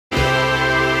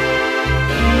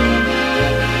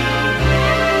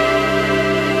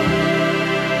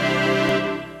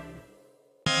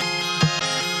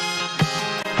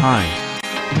Hi.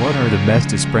 What are the best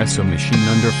espresso machine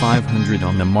under 500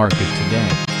 on the market today?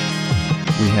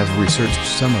 We have researched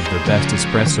some of the best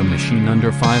espresso machine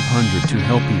under 500 to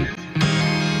help you.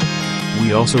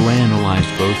 We also analyzed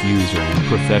both user and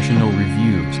professional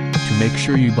reviews to make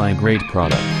sure you buy great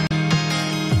product.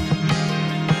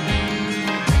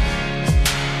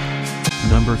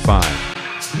 Number 5.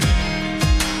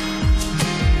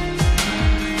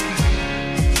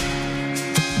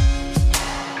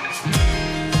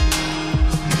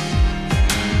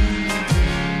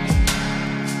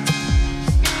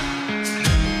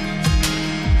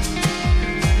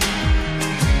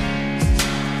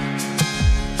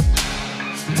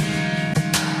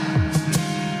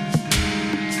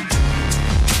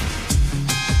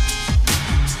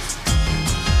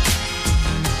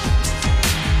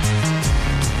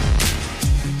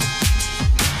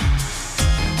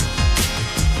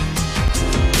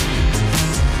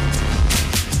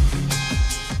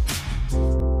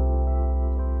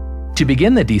 To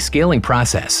begin the descaling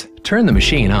process, turn the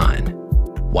machine on.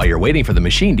 While you're waiting for the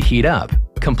machine to heat up,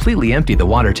 completely empty the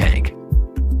water tank.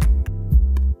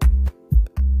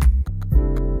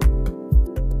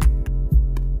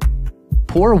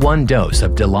 Pour 1 dose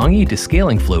of DeLonghi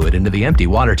descaling fluid into the empty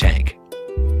water tank.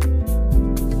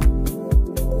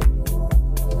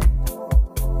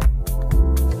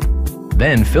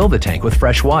 Then fill the tank with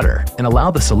fresh water and allow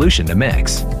the solution to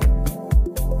mix.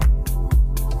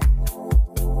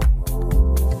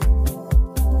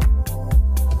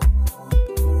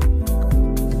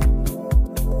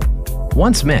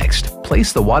 Once mixed,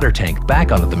 place the water tank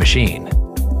back onto the machine.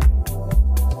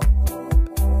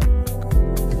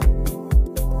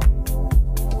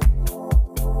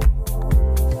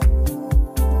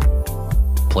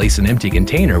 Place an empty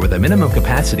container with a minimum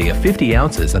capacity of 50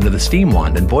 ounces under the steam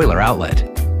wand and boiler outlet.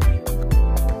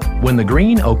 When the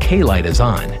green OK light is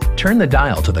on, turn the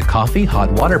dial to the coffee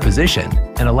hot water position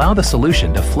and allow the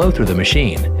solution to flow through the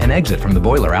machine and exit from the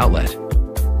boiler outlet.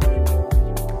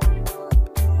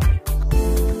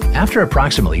 After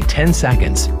approximately 10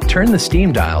 seconds, turn the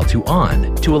steam dial to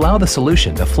on to allow the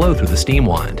solution to flow through the steam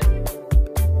wand.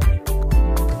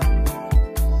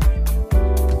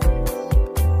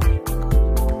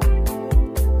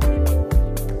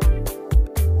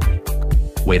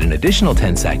 Wait an additional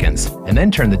 10 seconds and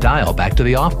then turn the dial back to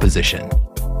the off position.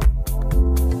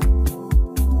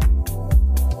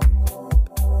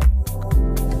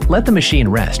 Let the machine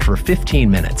rest for 15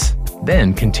 minutes.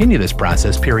 Then continue this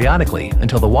process periodically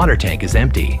until the water tank is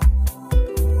empty.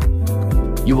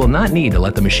 You will not need to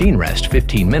let the machine rest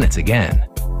 15 minutes again.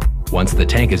 Once the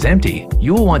tank is empty,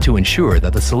 you will want to ensure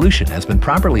that the solution has been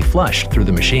properly flushed through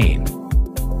the machine.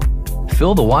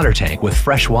 Fill the water tank with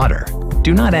fresh water.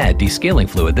 Do not add descaling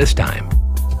fluid this time.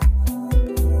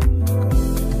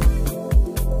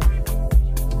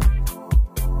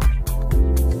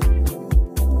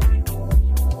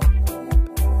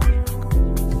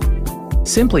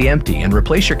 Simply empty and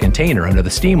replace your container under the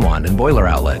steam wand and boiler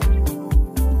outlet.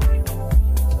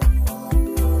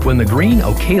 When the green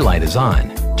OK light is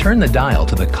on, turn the dial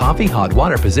to the coffee hot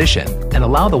water position and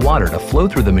allow the water to flow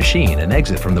through the machine and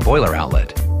exit from the boiler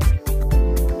outlet.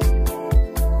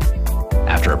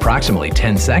 After approximately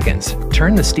 10 seconds,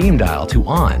 turn the steam dial to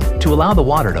on to allow the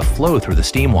water to flow through the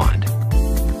steam wand.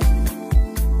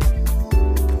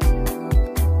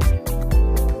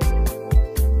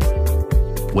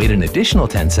 Wait an additional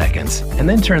 10 seconds and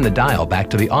then turn the dial back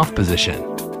to the off position.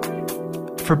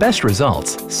 For best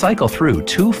results, cycle through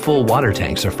 2 full water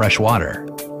tanks of fresh water.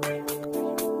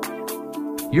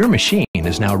 Your machine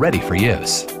is now ready for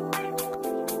use.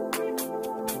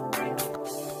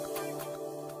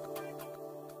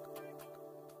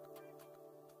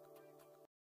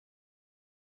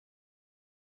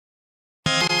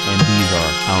 And these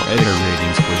are our editor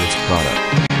ratings for this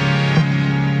product.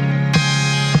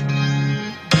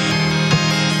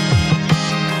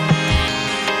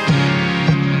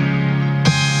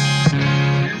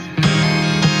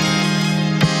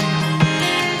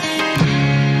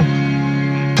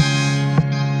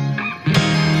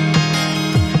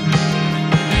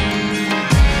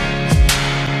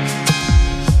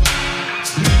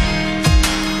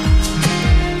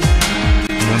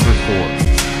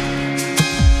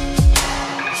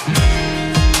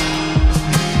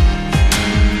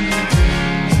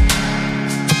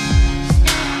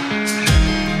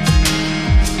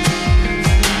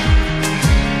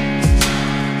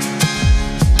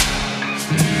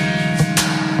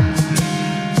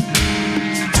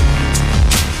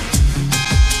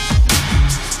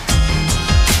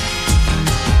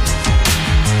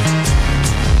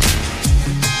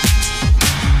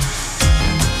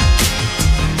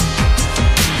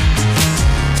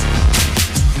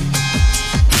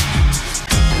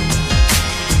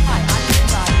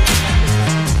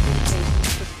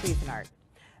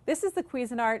 This is the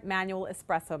Cuisinart manual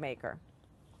espresso maker.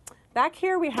 Back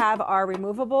here we have our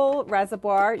removable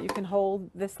reservoir. You can hold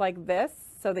this like this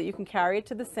so that you can carry it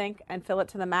to the sink and fill it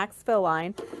to the max fill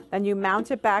line. Then you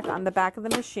mount it back on the back of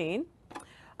the machine.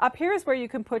 Up here is where you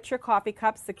can put your coffee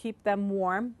cups to keep them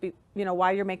warm,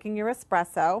 while you're making your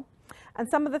espresso. And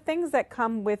some of the things that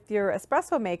come with your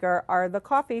espresso maker are the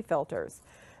coffee filters.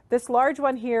 This large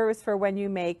one here is for when you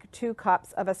make 2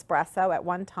 cups of espresso at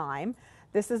one time.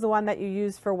 This is the one that you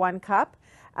use for 1 cup.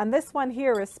 And this one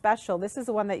here is special. This is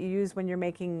the one that you use when you're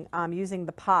making, using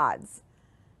the pods.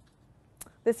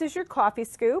 This is your coffee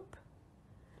scoop.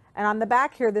 And on the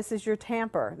back here, this is your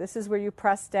tamper. This is where you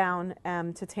press down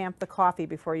to tamp the coffee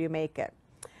before you make it.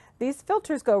 These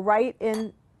filters go right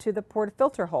into the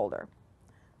portafilter holder.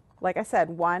 Like I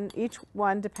said, each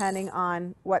one depending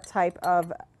on what type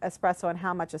of espresso and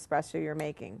how much espresso you're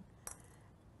making.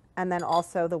 And then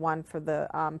also the one for the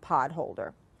pod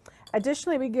holder.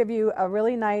 Additionally, we give you a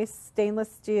really nice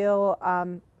stainless steel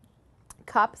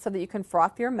cup so that you can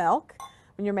froth your milk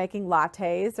when you're making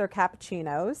lattes or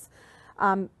cappuccinos.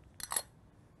 We're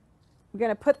going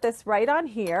to put this right on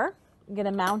here. I'm going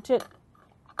to mount it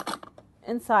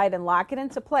inside and lock it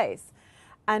into place.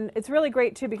 And it's really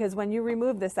great too because when you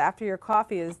remove this after your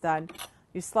coffee is done,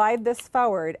 you slide this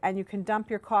forward and you can dump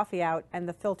your coffee out and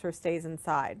the filter stays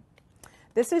inside.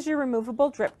 This is your removable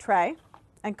drip tray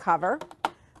and cover.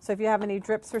 So if you have any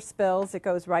drips or spills, it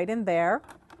goes right in there.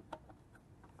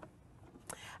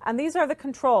 And these are the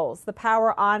controls, the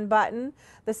power on button.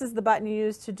 This is the button you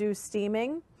use to do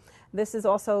steaming. This is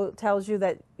also tells you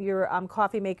that your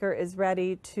coffee maker is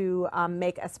ready to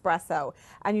make espresso.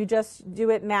 And you just do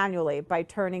it manually by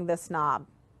turning this knob.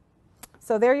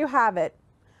 So there you have it.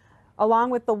 Along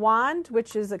with the wand,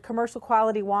 which is a commercial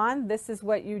quality wand, this is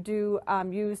what you do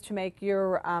use to make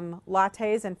your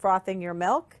lattes and frothing your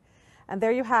milk. And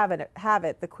there you have it,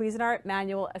 the Cuisinart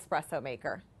manual espresso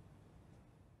maker.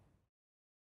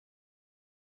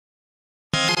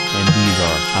 And these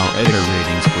are our editor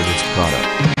ratings for this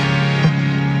product.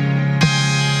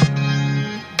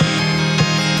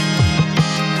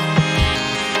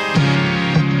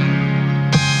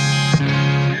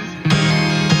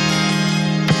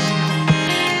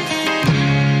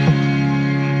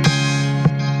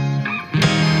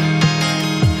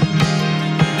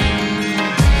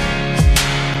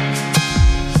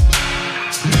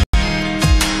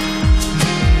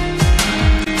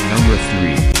 Number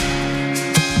 3.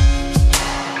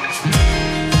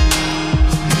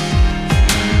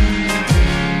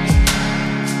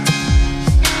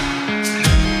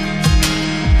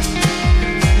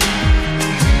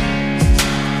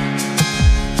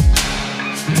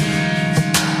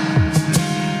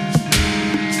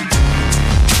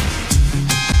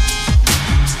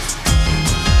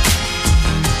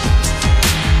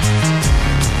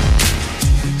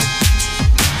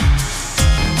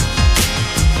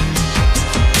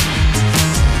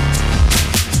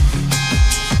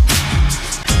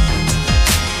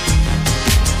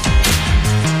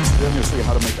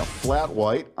 How to make a flat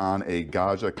white on a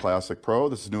Gaggia Classic Pro.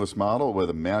 This is the newest model with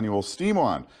a manual steam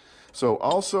wand. So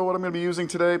also what I'm going to be using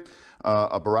today,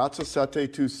 a Baratza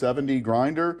Sette 270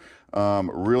 grinder.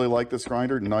 Really like this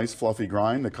grinder, nice fluffy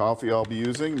grind. The coffee I'll be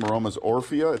using, Maroma's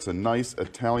Orfea. It's a nice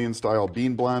Italian style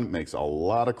bean blend, makes a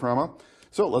lot of crema.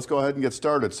 So let's go ahead and get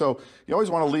started. So you always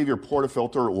want to leave your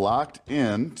portafilter locked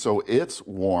in so it's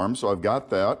warm. So I've got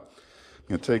that. I'm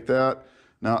going to take that.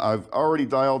 Now, I've already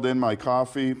dialed in my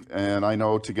coffee, and I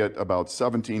know to get about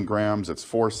 17 grams, it's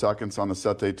 4 seconds on the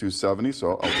Sette 270,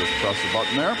 so I'll just press the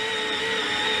button there.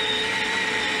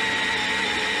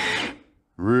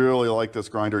 Really like this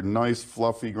grinder, nice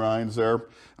fluffy grinds there.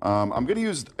 I'm going to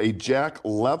use a jack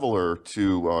leveler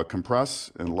to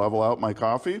compress and level out my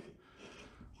coffee.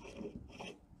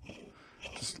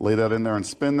 Just lay that in there and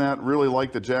spin that. Really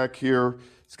like the jack here.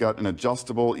 It's got an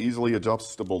adjustable, easily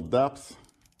adjustable depth.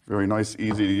 Very nice,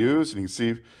 easy to use, and you can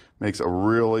see makes a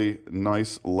really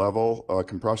nice level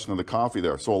compression of the coffee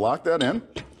there. So we'll lock that in.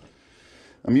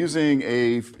 I'm using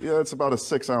it's about a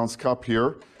 6-ounce cup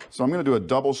here. So I'm going to do a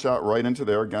double shot right into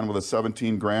there, again with a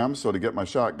 17 grams. So to get my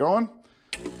shot going,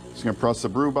 just going to press the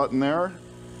brew button there.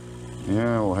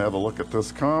 Yeah, we'll have a look at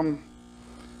this come.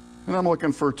 And I'm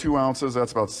looking for 2 ounces,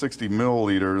 that's about 60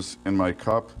 milliliters in my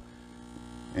cup.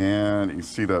 And you can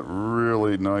see that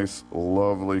really nice,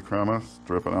 lovely crema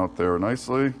dripping out there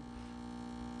nicely.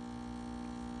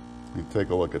 You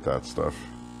take a look at that stuff.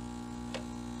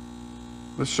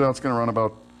 This shot's going to run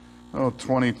about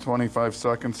 20, 25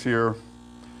 seconds here.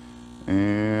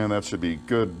 And that should be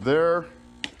good there.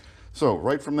 So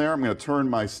right from there, I'm going to turn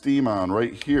my steam on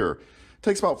right here.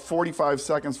 Takes about 45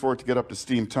 seconds for it to get up to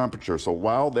steam temperature. So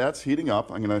while that's heating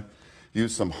up, I'm going to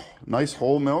use some nice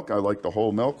whole milk. I like the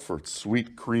whole milk for its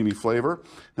sweet, creamy flavor.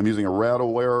 I'm using a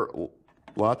Radaware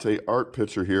latte art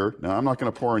pitcher here. Now, I'm not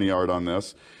going to pour any art on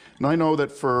this. And I know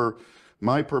that for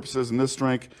my purposes in this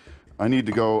drink, I need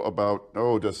to go about,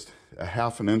 just a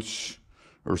half an inch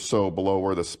or so below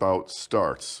where the spout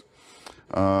starts.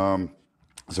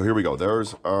 So here we go.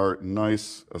 There's our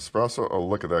nice espresso. Oh,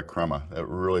 look at that crema. That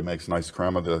really makes nice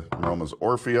crema, the Maroma's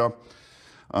Orfea.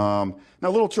 Now, a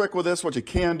little trick with this, what you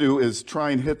can do is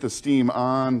try and hit the steam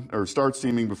on, or start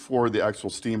steaming before the actual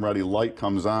steam ready light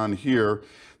comes on here.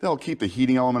 That'll keep the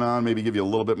heating element on, maybe give you a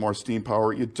little bit more steam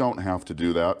power. You don't have to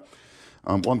do that.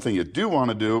 One thing you do want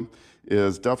to do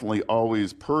is definitely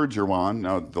always purge your wand.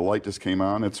 Now, the light just came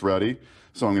on, it's ready.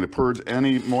 So I'm going to purge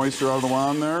any moisture out of the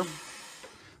wand there.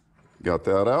 Got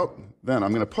that out. Then I'm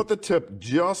going to put the tip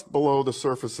just below the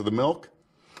surface of the milk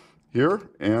here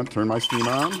and turn my steam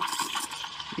on.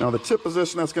 Now the tip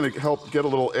position, that's going to help get a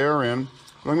little air in.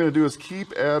 What I'm going to do is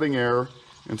keep adding air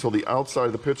until the outside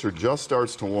of the pitcher just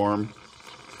starts to warm.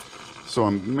 So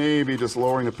I'm maybe just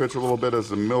lowering the pitcher a little bit as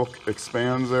the milk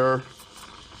expands there.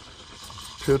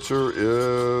 Pitcher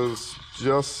is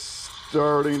just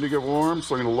starting to get warm,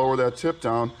 so I'm going to lower that tip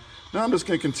down. Now I'm just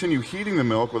going to continue heating the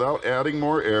milk without adding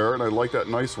more air, and I like that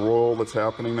nice roll that's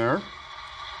happening there.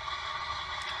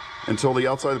 Until the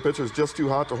outside of the pitcher is just too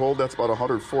hot to hold. That's about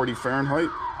 140 Fahrenheit.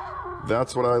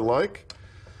 That's what I like.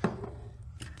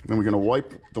 Then we're going to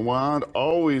wipe the wand.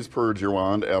 Always purge your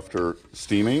wand after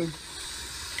steaming.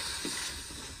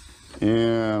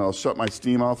 And I'll shut my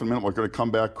steam off in a minute. We're going to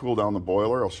come back, cool down the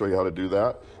boiler. I'll show you how to do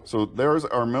that. So there's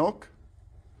our milk.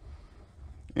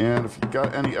 And if you've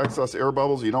got any excess air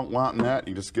bubbles you don't want in that,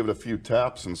 you just give it a few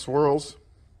taps and swirls.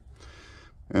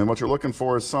 And what you're looking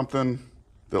for is something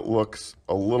that looks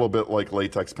a little bit like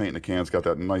latex paint in a can. It's got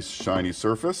that nice shiny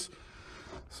surface.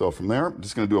 So from there, I'm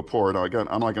just going to do a pour. Now again,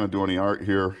 I'm not going to do any art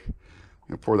here. I'm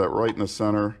going to pour that right in the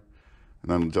center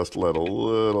and then just let a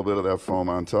little bit of that foam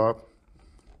on top.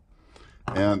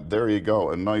 And there you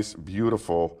go, a nice,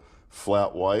 beautiful,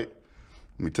 flat white.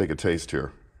 Let me take a taste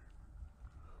here.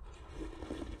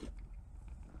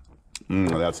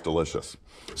 That's delicious.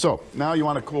 So now you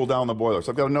want to cool down the boiler.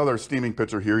 So I've got another steaming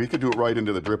pitcher here. You could do it right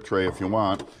into the drip tray if you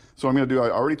want. So I'm going to do, I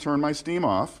already turned my steam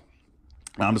off.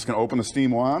 Now I'm just going to open the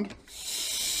steam wand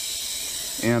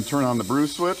and turn on the brew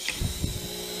switch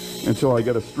until I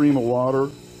get a stream of water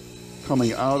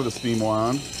coming out of the steam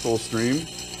wand, full stream.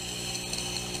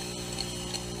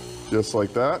 Just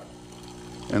like that.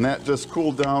 And that just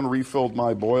cooled down, refilled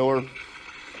my boiler,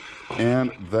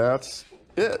 and that's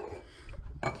it.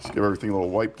 Just give everything a little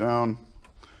wipe down.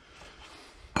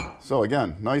 So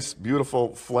again, nice,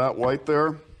 beautiful, flat white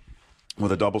there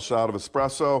with a double shot of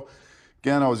espresso.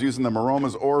 Again, I was using the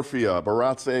Maroma's Orfea,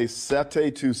 Baratze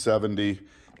Sette 270,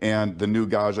 and the new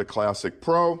Gaggia Classic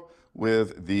Pro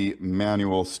with the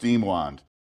manual steam wand.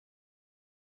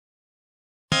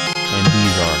 And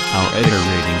these are our editor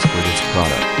ratings for this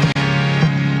product.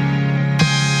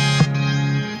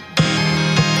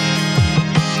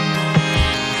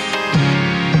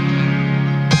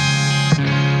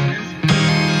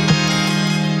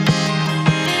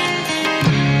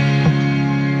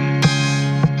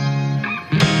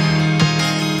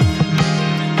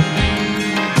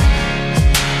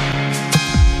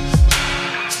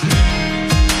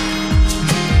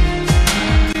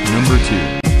 Number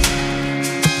 2.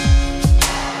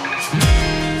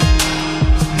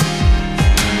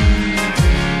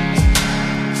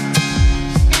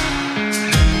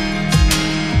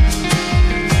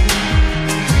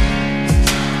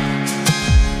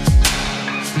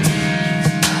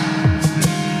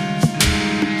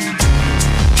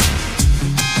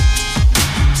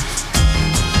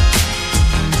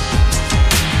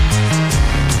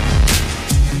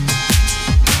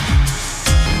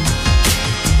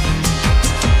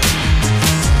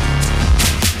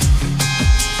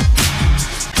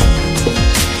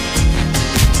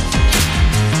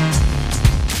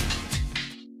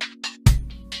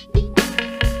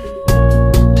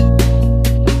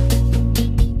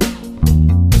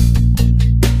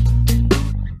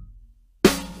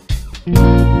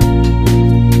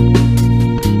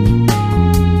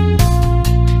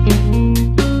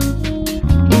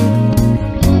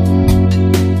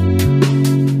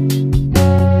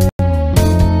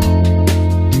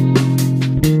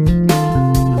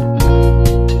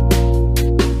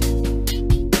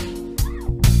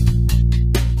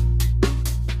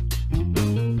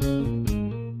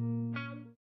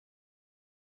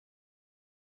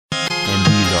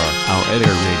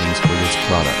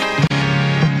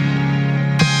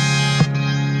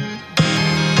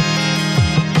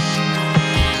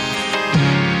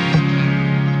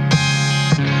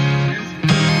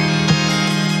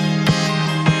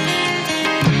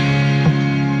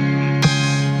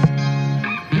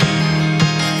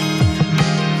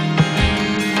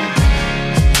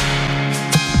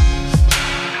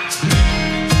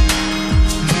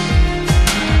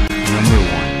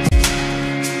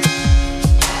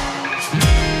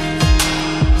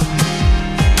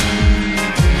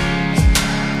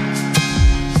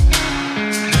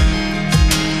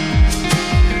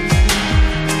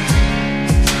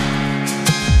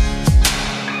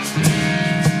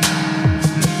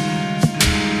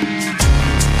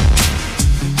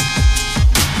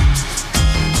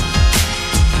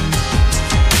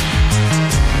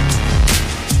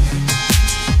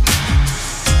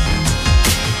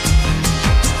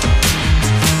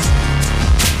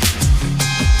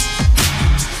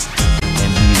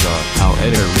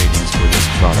 editor ratings for this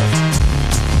product.